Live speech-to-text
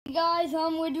Guys,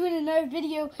 we're doing another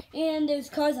video, and there's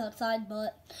cars outside,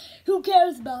 but who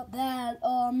cares about that?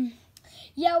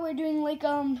 Yeah, we're doing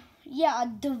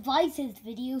a devices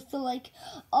video. So like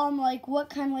what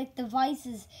kind of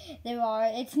devices there are.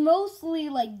 It's mostly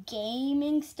like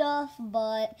gaming stuff,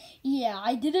 but yeah,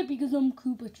 I did it because I'm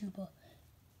Koopa Troopa.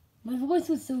 My voice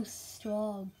was so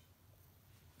strong.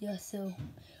 Yeah, so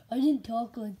I didn't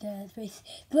talk like that at first.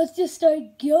 Let's just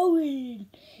start going.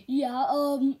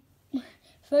 Yeah,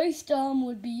 first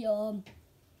would be a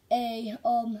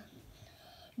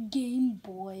Game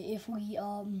Boy if we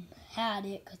had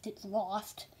it, because it's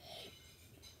lost.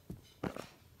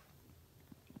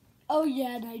 Oh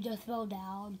yeah, and I just fell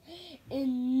down.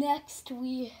 And next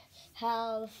we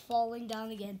have falling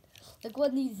down again. Like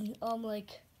what these I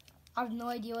have no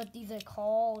idea what these are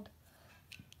called,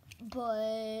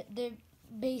 but they're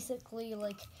basically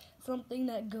like something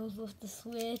that goes with the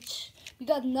Switch. We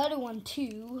got another one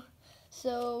too,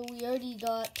 so we already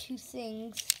got two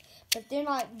things, but they're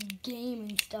not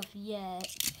gaming stuff yet.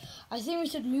 I think we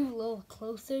should move a little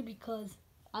closer because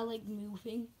I like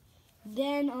moving.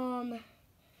 Then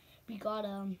we got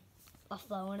a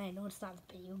phone. I know it's not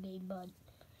a video game, but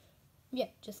yeah,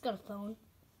 just got a phone.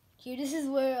 Here, this is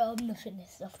where the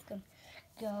fitness stuff's gonna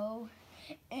go.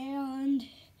 And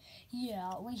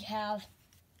yeah, we have,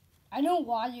 I know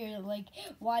Water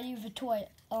the toy,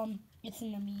 it's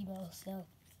an amiibo, so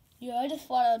yeah, I just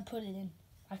thought I'd put it in.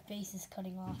 My face is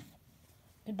cutting off.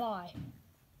 Goodbye,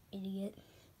 idiot.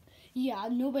 Yeah,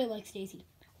 nobody likes Daisy.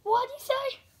 What'd you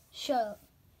say? Shut up.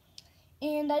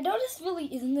 And I know this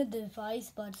really isn't a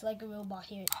device, but it's like a robot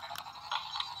here.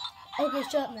 Okay,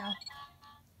 shut up now.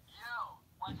 Yo,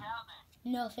 what's happening?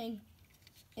 Nothing.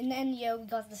 And then, yeah, we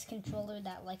got this controller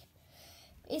that,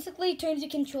 basically turns the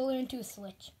controller into a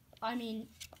Switch. I mean,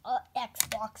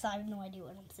 Xbox. I have no idea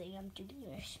what I'm saying. I'm too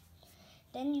English.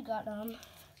 Then you got, a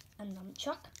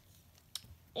nunchuck.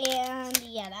 And,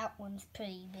 yeah, that one's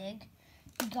pretty big.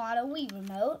 You got a Wii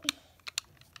remote.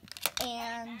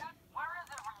 And Where is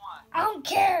everyone? I don't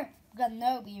care. We got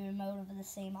no Wii remote over the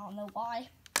same. I don't know why.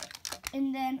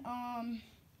 And then,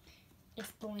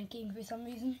 it's blinking for some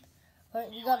reason.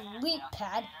 But we got a Leap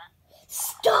Pad.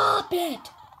 Stop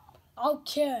it! I don't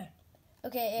care.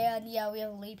 Okay, and yeah, we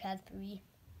have a Leap Pad 3.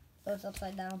 But it's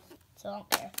upside down, so I don't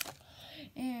care.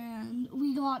 And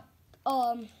we got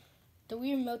the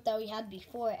Wii remote that we had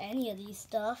before any of these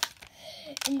stuff.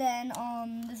 And then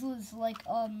this was one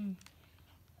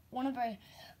of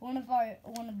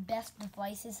the best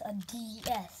devices, a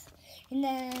DS. And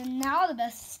then now the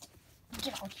best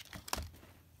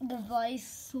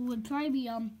device would probably be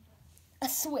a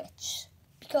Switch,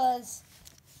 because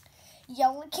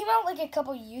yeah, it came out a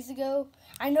couple years ago.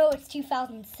 I know it's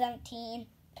 2017,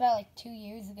 probably 2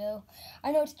 years ago.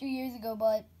 I know it's 3 years ago,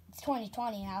 but it's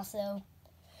 2020 now, so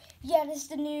yeah, this is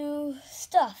the new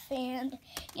stuff. And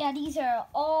yeah, these are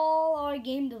all our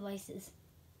game devices.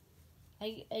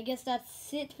 I guess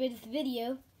that's it for this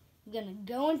video. I'm gonna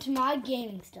go into my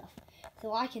gaming stuff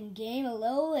so I can game a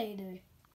little later.